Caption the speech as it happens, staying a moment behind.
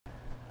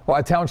Well,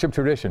 a township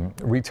tradition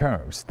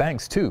returns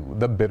thanks to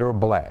the bitter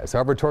blast.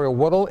 Our Vittoria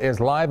Woodill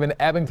is live in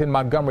Abington,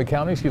 Montgomery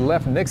County. She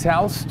left Nick's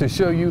house to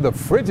show you the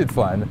frigid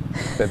fun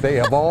that they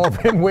have all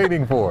been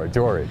waiting for.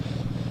 Tori.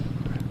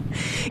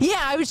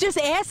 Yeah, I was just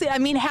asking, I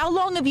mean, how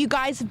long have you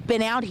guys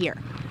been out here?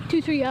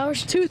 2-3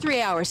 hours.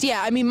 2-3 hours.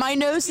 Yeah, I mean, my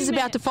nose is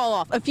about to fall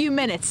off. A few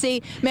minutes.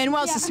 See,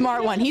 Manuel's the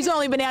smart one. He's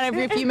only been out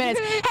every few minutes.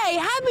 Hey,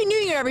 Happy New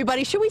Year,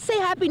 everybody. Should we say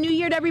Happy New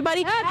Year to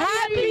everybody?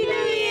 Happy New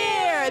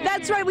Year!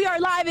 That's right. We are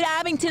live in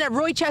Abington at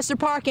Rochester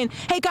Park. And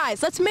hey,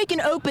 guys, let's make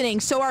an opening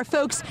so our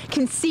folks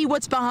can see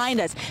what's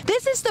behind us.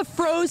 This is the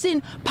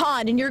frozen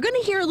pond, and you're going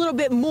to hear a little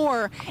bit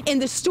more in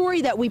the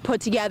story that we put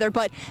together.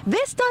 But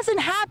this doesn't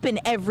happen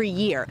every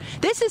year.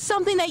 This is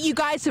something that you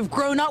guys have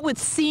grown up with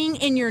seeing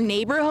in your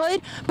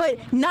neighborhood, but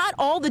not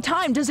all the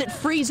time does it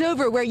freeze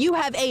over where you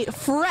have a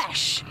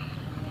fresh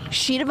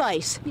sheet of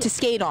ice to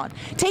skate on.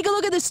 Take a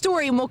look at the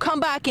story and we'll come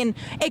back and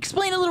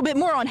explain a little bit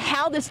more on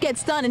how this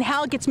gets done and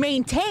how it gets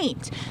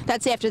maintained.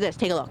 That's after this.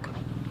 Take a look.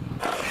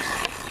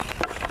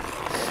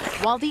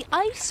 While the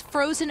ice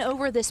frozen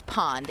over this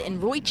pond in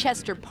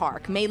Rochester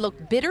Park may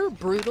look bitter,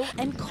 brutal,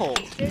 and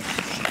cold,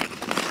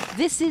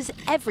 this is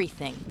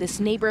everything this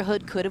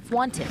neighborhood could have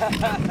wanted.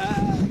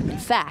 In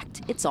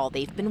fact, it's all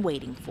they've been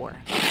waiting for.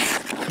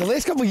 The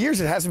last couple of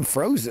years it hasn't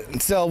frozen,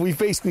 so we've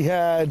basically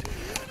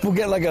we'll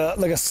get like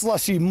a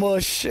slushy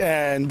mush,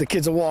 and the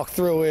kids will walk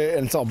through it,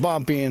 and it's all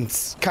bumpy and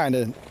it's kind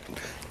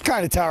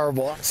of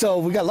terrible. So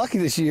we got lucky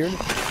this year.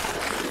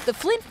 The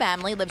Flint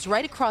family lives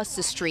right across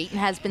the street and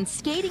has been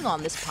skating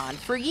on this pond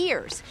for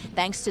years,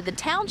 thanks to the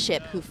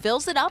Township, who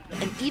fills it up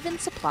and even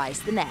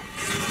supplies the nets.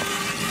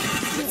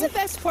 What's the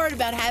best part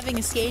about having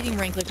a skating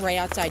rink like right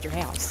outside your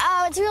house?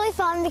 Oh, it's really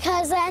fun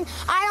because then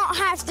I don't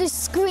have to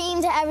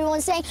scream to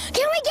everyone saying, "Can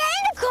we get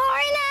in the car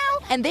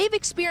now?" And they've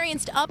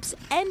experienced ups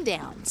and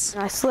downs.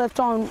 I slipped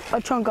on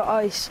a chunk of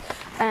ice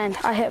and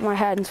I hit my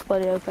head and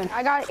split it open.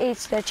 I got 8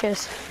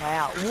 stitches.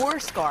 Wow, war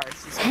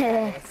scars.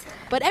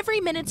 But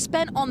every minute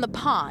spent on the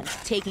pond,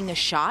 taking a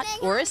shot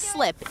or a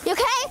slip, you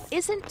okay?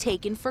 Isn't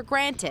taken for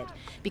granted,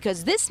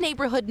 because this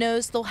neighborhood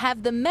knows they'll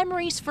have the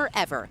memories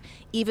forever,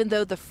 even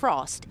though the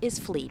frost is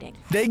fleeting.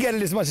 They get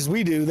it as much as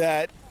we do,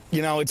 that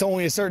it's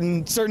only a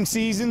certain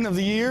season of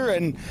the year,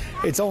 and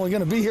it's only going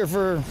to be here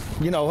for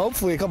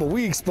hopefully a couple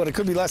weeks, but it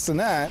could be less than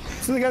that.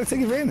 So they got to take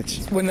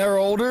advantage. When they're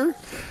older,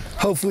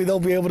 hopefully they'll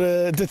be able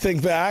to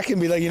think back and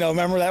be like,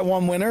 remember that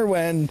one winter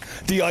when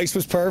the ice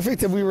was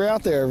perfect and we were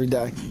out there every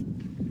day.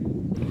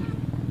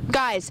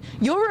 Guys,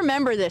 you'll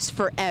remember this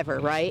forever,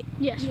 right?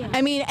 Yes. Yeah.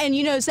 I mean,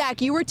 and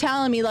Zach, you were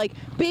telling me, like,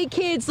 big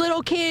kids,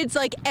 little kids,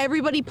 like,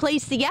 everybody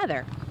plays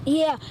together.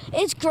 Yeah,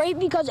 it's great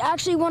because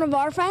actually one of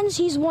our friends,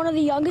 he's one of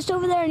the youngest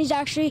over there, and he's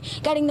actually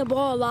getting the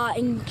ball a lot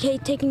and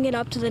taking it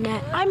up to the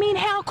net. I mean,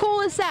 how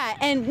cool is that?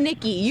 And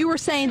Nikki, you were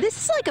saying this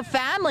is like a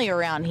family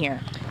around here.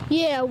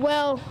 Yeah,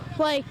 well,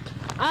 like,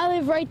 I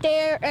live right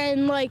there,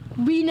 and, like,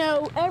 we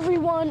know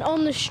everyone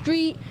on the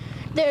street.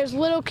 There's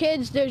little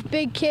kids, there's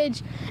big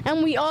kids,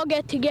 and we all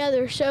get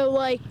together, so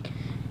like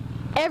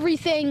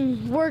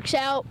everything works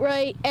out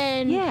right,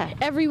 and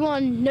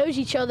everyone knows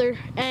each other,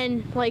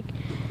 and like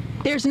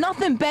there's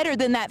nothing better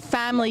than that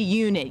family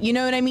unit. You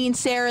know what I mean,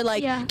 Sarah?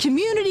 Like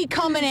community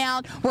coming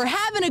out, we're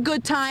having a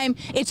good time,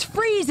 it's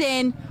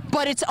freezing,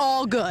 but it's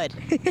all good.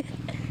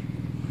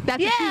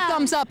 That's a 2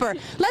 thumbs upper.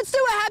 Let's do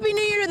a Happy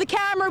New Year to the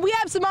camera. We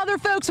have some other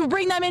folks we'll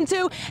bring them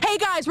into. Hey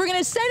guys, we're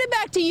gonna send it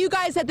back to you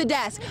guys at the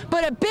desk.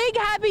 But a big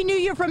Happy New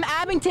Year from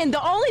Abington.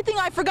 The only thing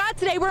I forgot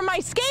today were my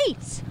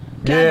skates.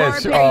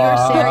 Yes. Do you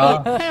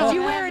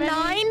wear a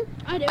 9?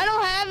 I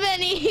don't have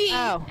any.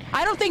 Oh,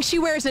 I don't think she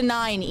wears a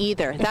 9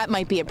 either. That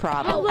might be a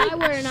problem. I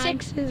wear a 9.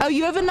 Oh,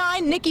 you have a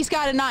 9? Nikki's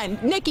got a 9.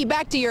 Nikki,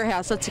 back to your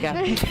house. Let's go.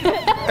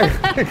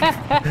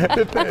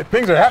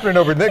 Things are happening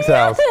over at Nick's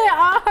house. They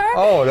are.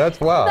 Oh, that's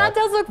wow. That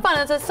does look fun.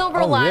 It's a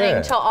silver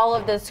lining to all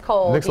of this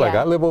cold. Looks like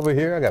I live over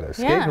here. I got a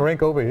skating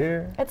rink over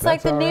here. It's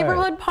like the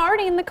neighborhood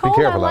party in the cold.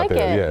 Be careful I like out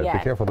there. it. Yeah,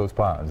 be careful of those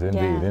ponds.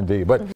 Indeed, indeed. But